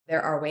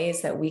There are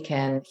ways that we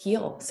can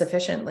heal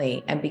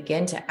sufficiently and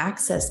begin to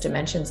access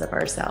dimensions of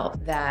ourselves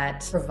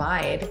that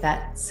provide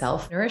that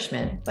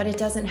self-nourishment. But it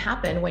doesn't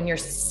happen when you're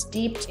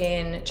steeped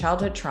in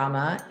childhood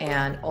trauma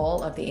and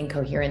all of the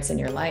incoherence in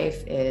your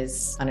life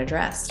is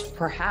unaddressed.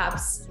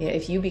 Perhaps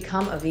if you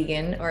become a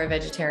vegan or a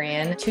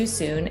vegetarian too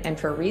soon and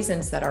for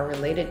reasons that are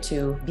related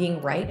to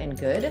being right and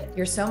good,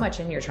 you're so much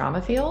in your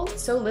trauma field,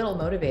 so little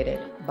motivated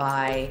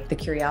by the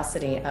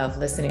curiosity of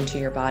listening to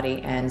your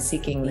body and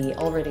seeking the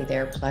already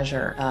there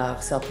pleasure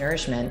of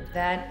self-nourishment,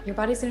 that your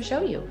body's going to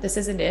show you this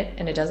isn't it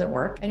and it doesn't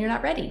work and you're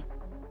not ready.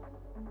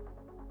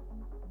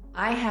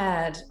 I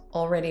had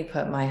already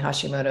put my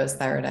Hashimoto's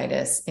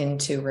thyroiditis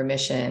into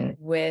remission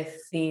with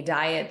the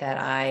diet that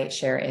I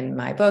share in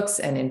my books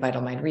and in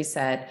Vital Mind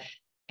Reset.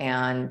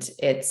 And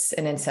it's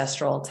an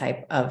ancestral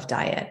type of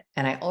diet.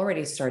 And I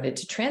already started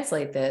to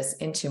translate this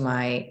into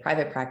my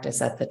private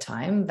practice at the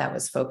time that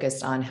was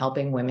focused on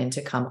helping women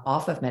to come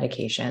off of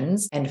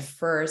medications and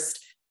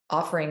first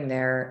offering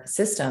their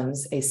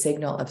systems a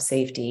signal of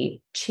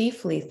safety,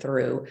 chiefly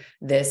through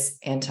this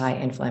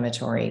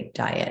anti-inflammatory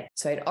diet.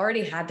 So I'd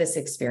already had this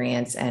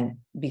experience and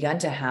begun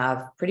to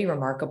have pretty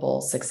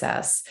remarkable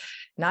success,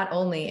 not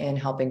only in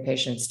helping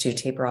patients to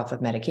taper off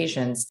of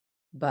medications,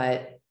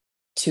 but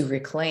to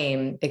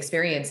reclaim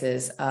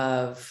experiences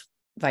of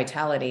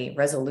vitality,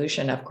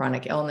 resolution of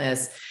chronic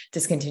illness,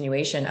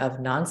 discontinuation of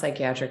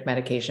non-psychiatric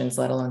medications,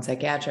 let alone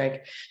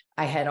psychiatric.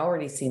 I had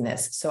already seen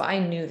this. So I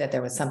knew that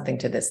there was something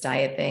to this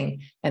diet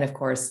thing. And of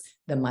course,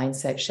 the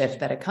mindset shift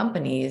that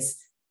accompanies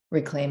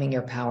reclaiming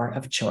your power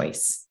of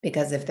choice.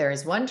 Because if there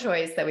is one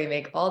choice that we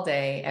make all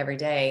day, every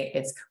day,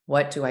 it's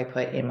what do I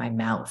put in my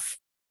mouth?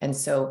 And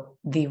so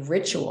the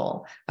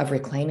ritual of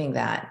reclaiming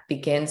that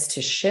begins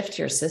to shift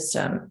your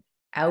system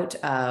out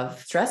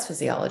of stress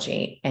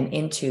physiology and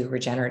into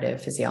regenerative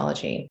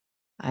physiology.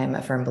 I'm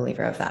a firm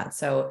believer of that.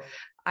 So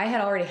I had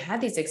already had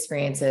these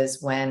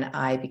experiences when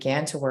I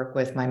began to work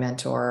with my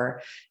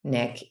mentor,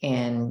 Nick,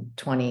 in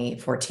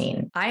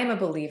 2014. I am a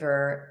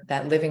believer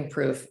that living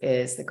proof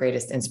is the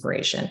greatest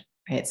inspiration,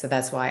 right? So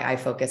that's why I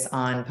focus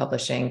on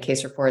publishing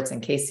case reports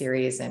and case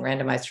series and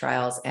randomized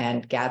trials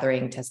and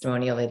gathering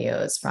testimonial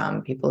videos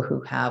from people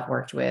who have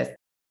worked with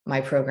my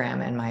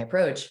program and my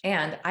approach.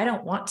 And I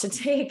don't want to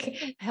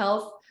take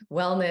health,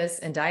 wellness,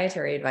 and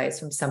dietary advice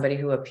from somebody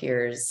who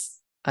appears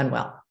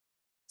unwell.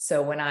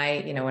 So when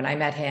I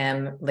met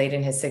him late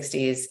in his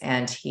 60s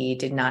and he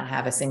did not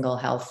have a single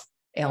health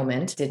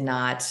ailment, did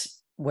not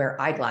wear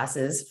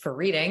eyeglasses for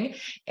reading,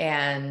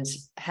 and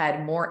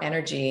had more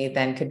energy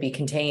than could be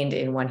contained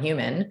in one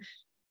human,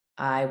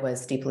 I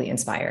was deeply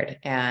inspired.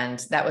 And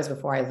that was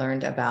before I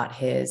learned about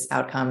his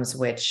outcomes,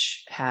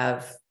 which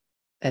have,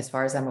 as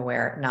far as I'm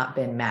aware, not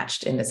been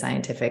matched in the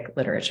scientific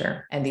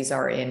literature. And these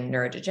are in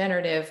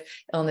neurodegenerative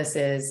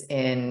illnesses,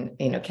 in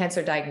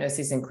cancer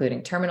diagnoses,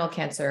 including terminal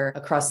cancer,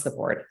 across the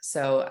board.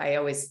 So I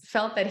always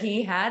felt that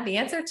he had the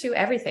answer to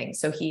everything.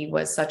 So he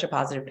was such a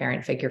positive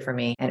parent figure for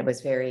me. And it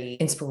was very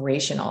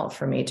inspirational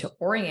for me to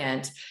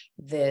orient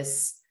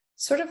this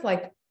sort of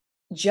like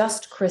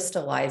just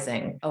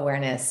crystallizing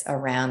awareness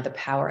around the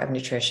power of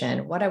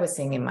nutrition, what I was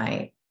seeing in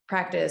my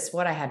practice,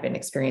 what I had been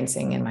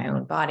experiencing in my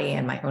own body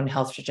and my own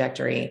health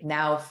trajectory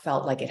now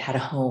felt like it had a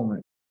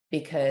home,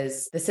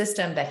 because the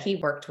system that he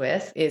worked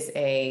with is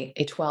a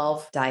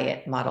 12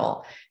 diet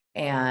model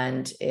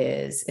and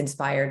is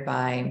inspired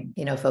by,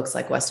 folks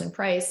like Weston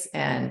Price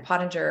and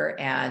Pottinger,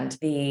 and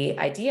the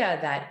idea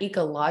that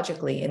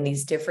ecologically in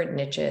these different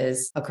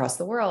niches across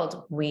the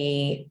world,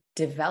 we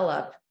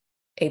develop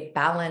a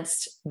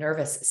balanced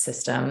nervous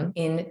system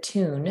in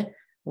tune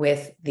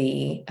with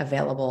the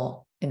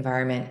available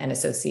environment and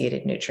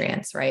associated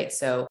nutrients, right?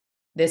 So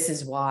this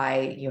is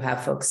why you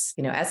have folks,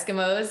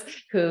 Eskimos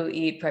who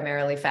eat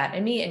primarily fat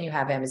and meat, and you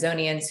have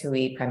Amazonians who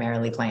eat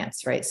primarily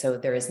plants, right? So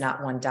there is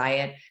not one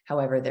diet.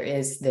 However, there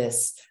is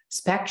this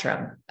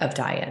spectrum of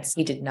diets.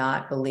 He did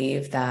not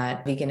believe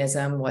that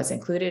veganism was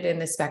included in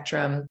the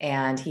spectrum.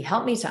 And he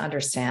helped me to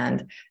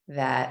understand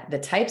that the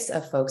types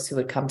of folks who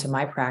would come to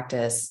my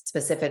practice,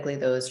 specifically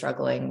those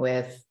struggling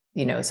with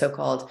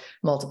so-called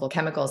multiple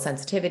chemical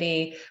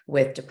sensitivity,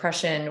 with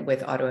depression, with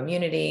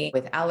autoimmunity,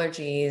 with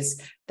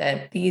allergies,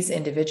 that these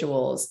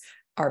individuals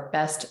are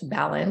best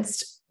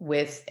balanced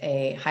with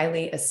a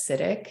highly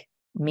acidic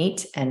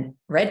meat and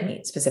red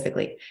meat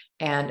specifically,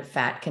 and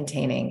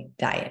fat-containing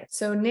diet.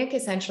 So Nick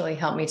essentially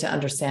helped me to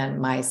understand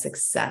my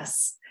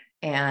success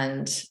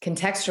and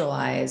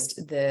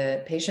contextualized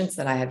the patients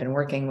that I had been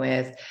working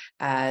with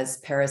as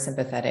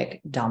parasympathetic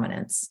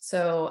dominance.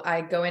 So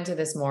I go into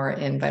this more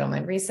in Vital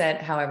Mind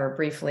Reset. However,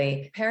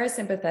 briefly,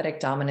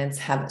 parasympathetic dominants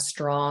have a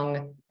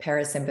strong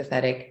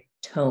parasympathetic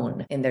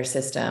tone in their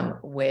system,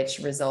 which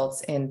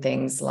results in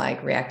things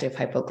like reactive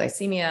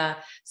hypoglycemia.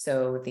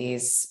 So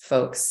these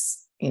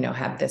folks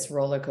have this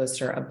roller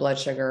coaster of blood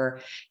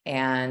sugar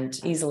and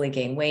easily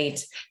gain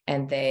weight,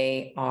 and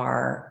they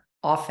are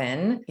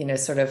often,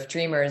 sort of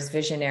dreamers,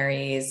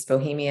 visionaries,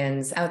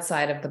 bohemians,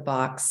 outside of the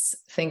box,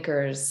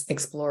 thinkers,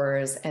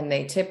 explorers, and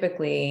they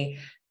typically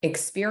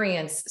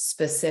experience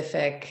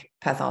specific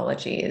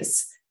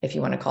pathologies if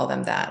you want to call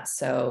them that.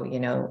 So,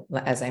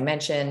 as I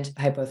mentioned,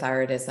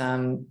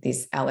 hypothyroidism,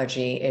 these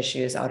allergy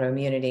issues,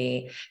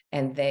 autoimmunity,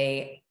 and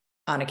they,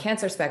 on a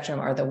cancer spectrum,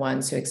 are the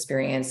ones who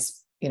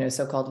experience,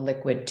 so-called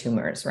liquid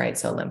tumors, right?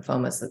 So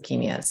lymphomas,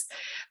 leukemias,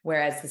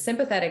 whereas the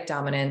sympathetic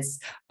dominants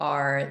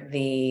are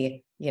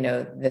the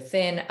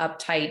thin,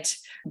 uptight,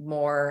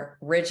 more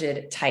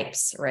rigid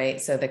types, right?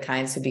 So the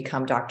kinds who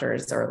become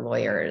doctors or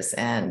lawyers.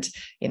 And,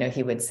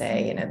 he would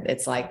say,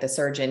 it's like the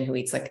surgeon who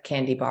eats like a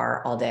candy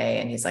bar all day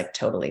and he's like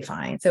totally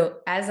fine. So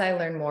as I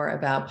learn more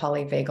about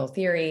polyvagal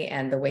theory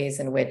and the ways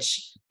in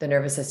which the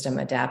nervous system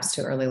adapts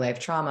to early life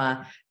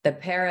trauma, the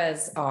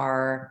paras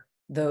are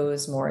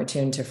those more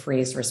attuned to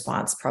freeze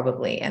response,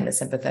 probably. And the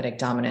sympathetic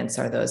dominants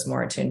are those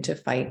more attuned to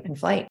fight and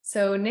flight.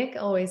 So Nick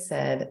always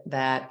said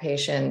that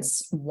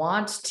patients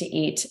want to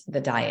eat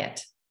the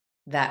diet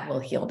that will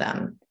heal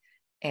them.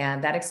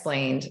 And that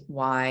explained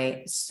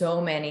why so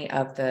many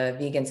of the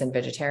vegans and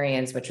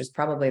vegetarians, which was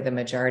probably the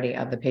majority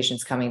of the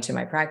patients coming to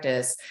my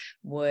practice,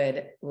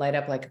 would light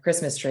up like a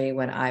Christmas tree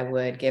when I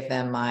would give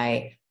them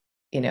my,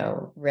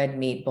 red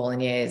meat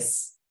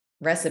bolognese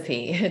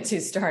recipe to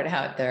start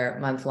out their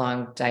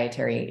month-long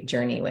dietary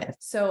journey with.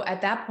 So at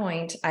that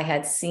point, I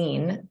had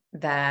seen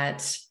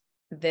that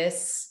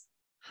this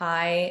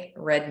high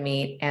red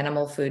meat,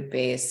 animal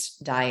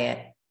food-based diet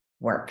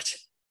worked.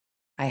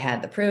 I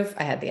had the proof,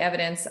 I had the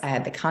evidence, I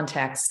had the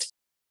context.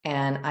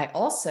 And I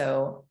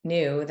also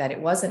knew that it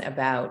wasn't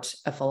about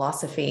a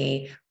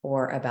philosophy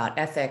or about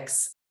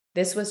ethics.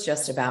 This was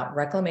just about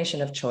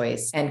reclamation of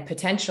choice and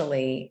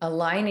potentially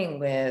aligning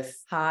with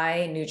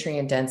high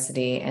nutrient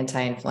density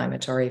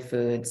anti-inflammatory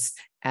foods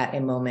at a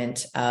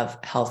moment of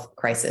health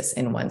crisis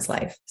in one's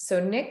life.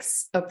 So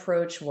Nick's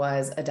approach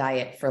was a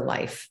diet for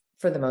life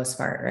for the most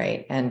part,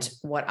 right? And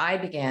what I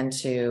began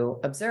to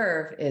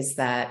observe is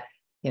that,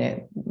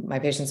 my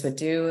patients would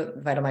do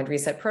Vital Mind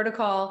Reset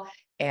protocol,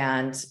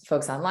 and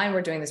folks online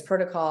were doing this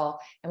protocol.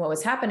 And what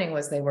was happening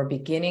was they were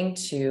beginning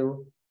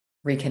to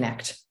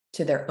reconnect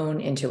to their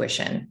own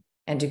intuition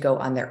and to go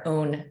on their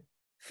own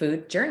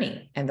food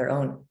journey and their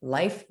own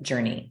life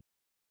journey.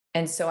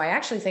 And so I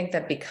actually think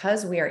that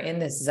because we are in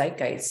this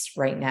zeitgeist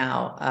right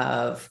now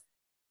of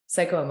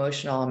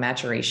psycho-emotional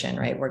maturation,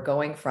 right? We're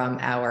going from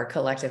our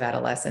collective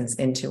adolescence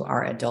into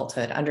our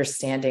adulthood,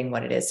 understanding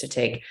what it is to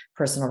take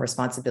personal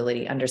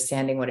responsibility,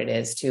 understanding what it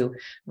is to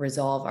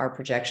resolve our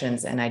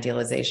projections and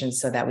idealizations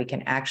so that we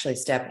can actually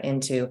step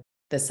into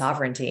the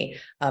sovereignty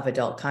of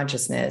adult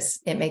consciousness.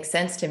 It makes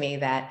sense to me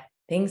that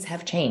things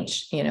have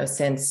changed,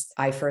 since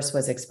I first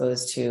was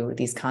exposed to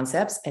these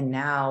concepts. And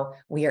now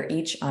we are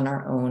each on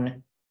our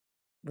own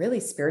really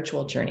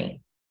spiritual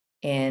journey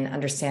in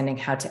understanding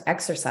how to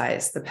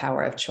exercise the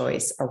power of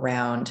choice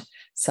around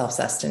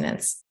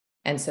self-sustenance.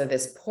 And so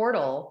this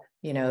portal,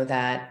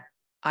 that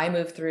I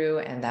move through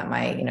and that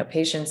my,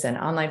 patients and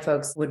online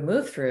folks would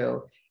move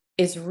through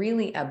is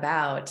really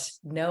about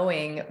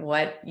knowing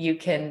what you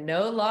can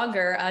no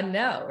longer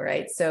unknow,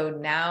 right? So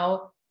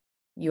now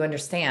you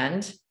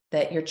understand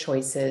that your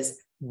choices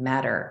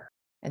matter.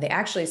 And they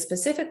actually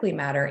specifically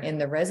matter in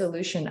the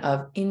resolution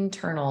of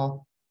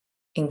internal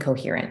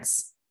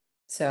incoherence.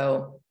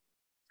 So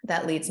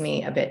that leads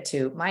me a bit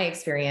to my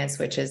experience,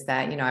 which is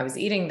that, I was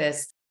eating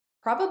this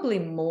probably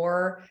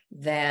more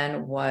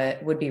than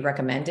what would be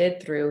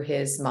recommended through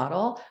his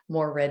model,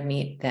 more red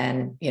meat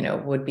than,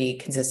 would be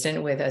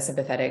consistent with a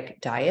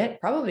sympathetic diet,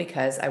 probably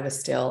because I was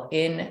still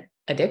in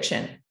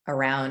addiction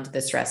around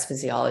the stress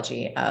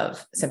physiology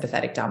of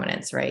sympathetic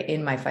dominance, right?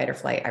 In my fight or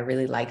flight, I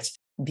really liked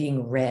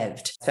being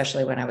revved,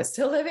 especially when I was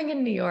still living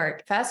in New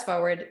York. Fast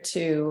forward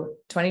to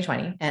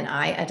 2020, and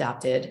I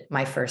adopted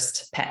my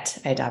first pet.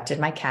 I adopted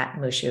my cat,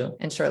 Mushu,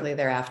 and shortly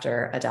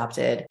thereafter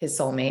adopted his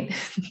soulmate,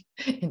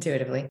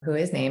 intuitively, who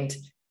is named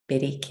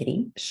Bitty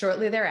Kitty.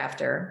 Shortly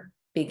thereafter,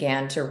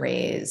 began to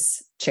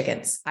raise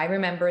chickens. I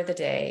remember the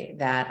day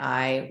that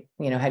I,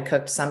 had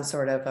cooked some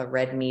sort of a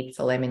red meat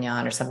filet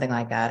mignon or something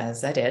like that,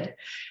 as I did.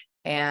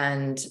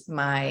 And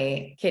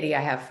my kitty,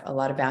 I have a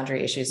lot of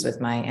boundary issues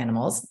with my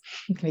animals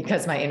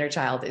because my inner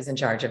child is in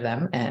charge of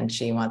them and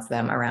she wants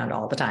them around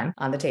all the time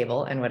on the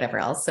table and whatever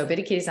else. So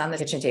Bitty Kitty's on the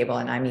kitchen table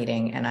and I'm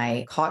eating, and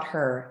I caught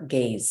her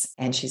gaze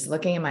and she's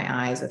looking in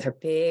my eyes with her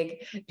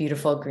big,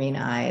 beautiful green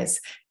eyes.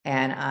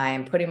 And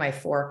I'm putting my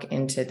fork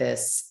into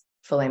this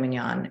filet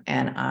mignon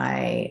and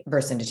I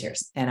burst into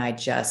tears. And I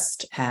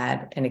just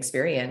had an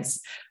experience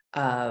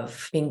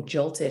of being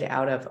jolted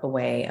out of a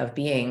way of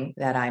being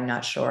that I'm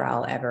not sure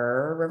I'll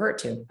ever revert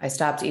to. I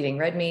stopped eating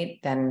red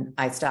meat. Then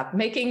I stopped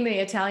making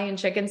the Italian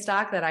chicken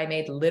stock that I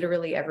made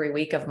literally every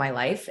week of my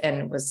life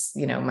and was,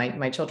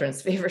 my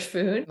children's favorite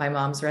food, my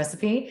mom's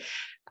recipe.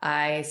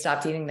 I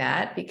stopped eating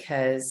that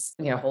because,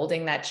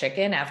 holding that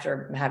chicken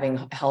after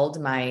having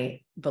held my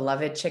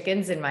beloved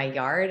chickens in my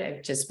yard,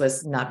 it just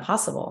was not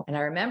possible. And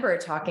I remember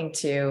talking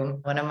to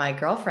one of my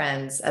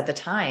girlfriends at the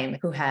time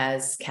who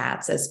has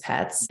cats as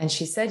pets. And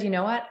she said, you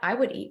know what? I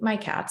would eat my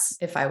cats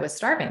if I was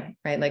starving,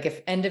 right? Like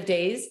if end of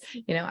days,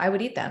 I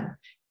would eat them.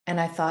 And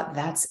I thought,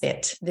 that's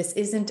it. This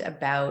isn't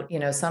about,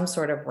 some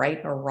sort of right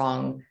or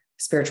wrong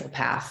spiritual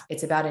path.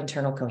 It's about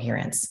internal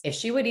coherence. If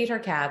she would eat her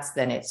cats,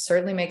 then it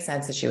certainly makes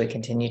sense that she would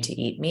continue to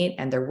eat meat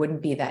and there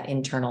wouldn't be that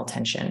internal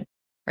tension,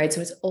 right?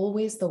 So it's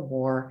always the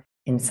war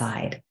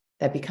inside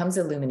that becomes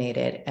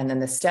illuminated. And then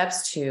the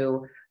steps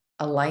to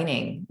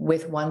aligning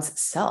with one's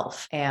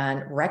self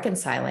and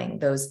reconciling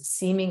those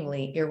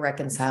seemingly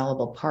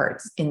irreconcilable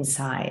parts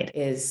inside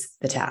is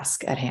the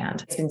task at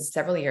hand. It's been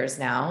several years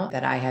now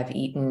that I have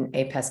eaten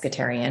a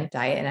pescatarian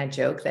diet, and I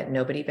joke that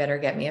nobody better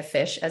get me a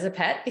fish as a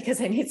pet because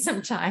I need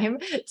some time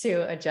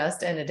to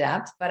adjust and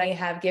adapt. But I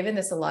have given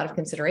this a lot of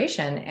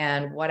consideration,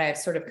 and what I've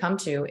sort of come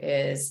to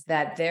is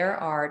that there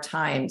are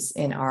times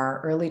in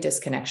our early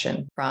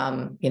disconnection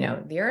from,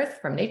 the earth,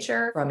 from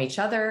nature, from each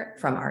other,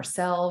 from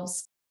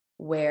ourselves,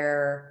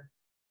 where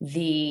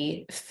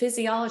the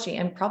physiology,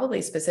 and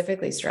probably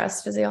specifically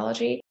stress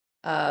physiology,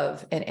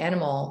 of an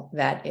animal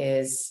that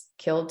is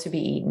killed to be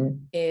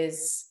eaten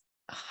is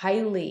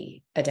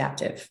highly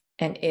adaptive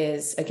and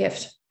is a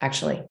gift,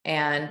 actually.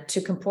 And to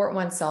comport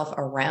oneself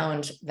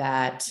around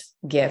that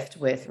gift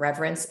with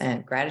reverence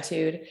and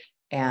gratitude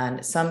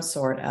and some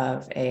sort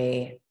of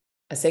a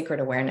sacred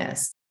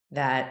awareness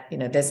that,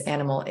 this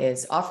animal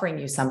is offering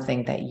you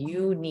something that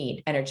you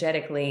need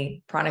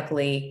energetically,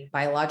 chronically,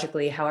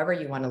 biologically, however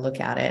you want to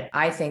look at it.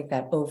 I think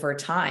that over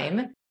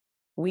time,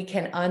 we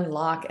can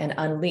unlock and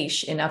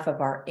unleash enough of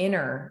our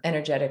inner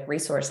energetic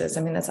resources.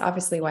 I mean, that's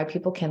obviously why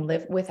people can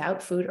live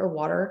without food or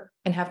water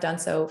and have done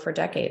so for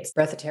decades.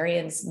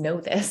 Breatharians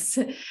know this,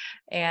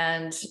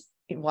 and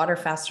water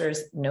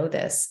fasters know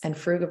this, and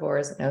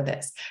frugivores know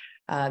this.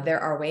 There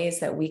are ways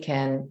that we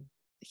can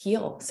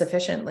heal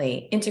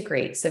sufficiently,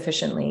 integrate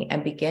sufficiently,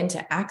 and begin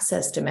to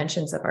access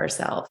dimensions of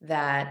ourselves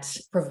that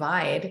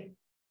provide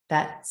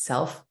that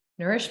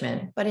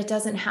self-nourishment. But it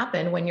doesn't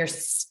happen when you're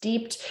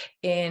steeped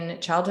in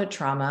childhood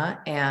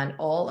trauma and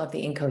all of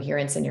the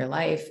incoherence in your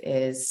life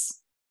is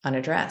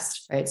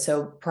unaddressed, right?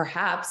 So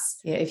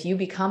perhaps if you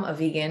become a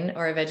vegan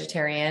or a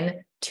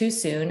vegetarian too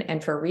soon,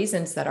 and for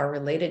reasons that are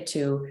related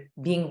to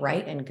being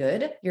right and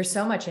good, you're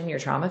so much in your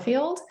trauma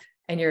field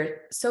and you're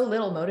so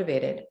little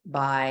motivated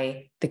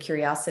by the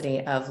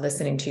curiosity of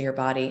listening to your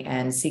body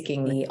and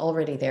seeking the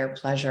already there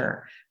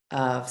pleasure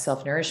of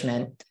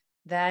self-nourishment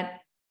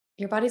that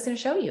your body's going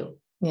to show you,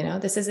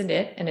 this isn't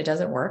it and it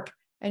doesn't work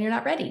and you're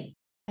not ready.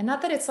 And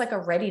not that it's like a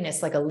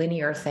readiness, like a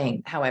linear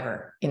thing.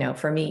 However,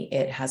 for me,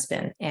 it has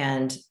been.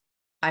 And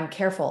I'm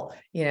careful,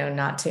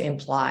 not to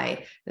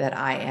imply that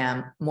I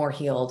am more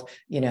healed,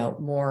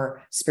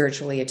 more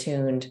spiritually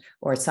attuned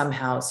or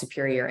somehow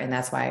superior. And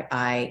that's why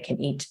I can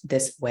eat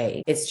this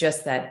way. It's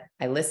just that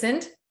I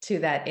listened to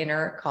that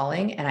inner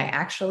calling and I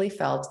actually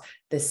felt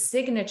the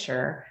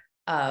signature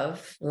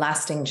of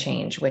lasting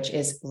change, which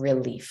is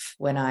relief.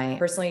 When I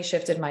personally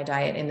shifted my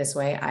diet in this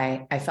way,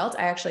 I felt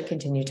I actually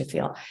continue to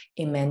feel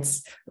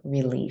immense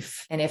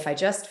relief. And if I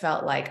just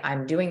felt like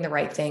I'm doing the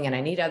right thing and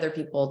I need other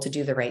people to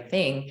do the right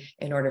thing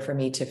in order for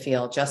me to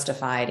feel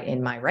justified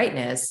in my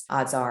rightness,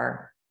 odds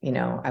are,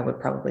 I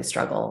would probably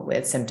struggle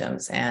with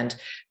symptoms. And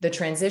the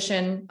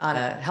transition on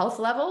a health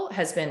level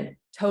has been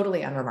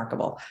totally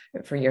unremarkable.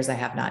 For years, I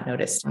have not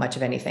noticed much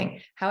of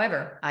anything.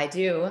 However, I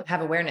do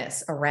have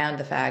awareness around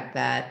the fact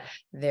that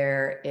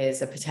there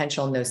is a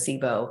potential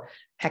nocebo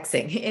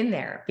hexing in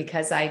there,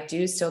 because I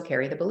do still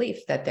carry the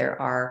belief that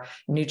there are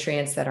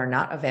nutrients that are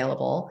not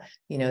available,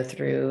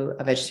 through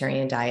a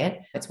vegetarian diet.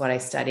 It's what I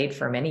studied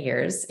for many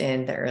years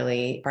in the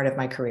early part of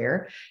my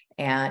career.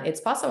 And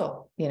it's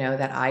possible,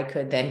 that I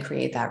could then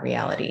create that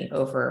reality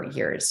over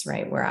years,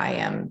 right? Where I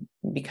am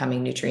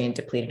becoming nutrient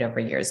depleted over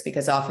years,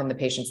 because often the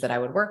patients that I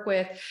would work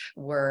with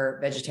were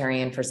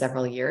vegetarian for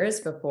several years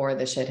before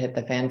the shit hit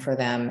the fan for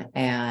them.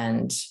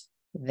 And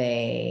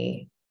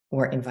they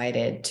were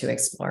invited to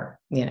explore,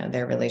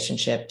 their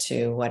relationship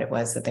to what it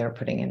was that they were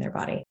putting in their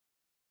body.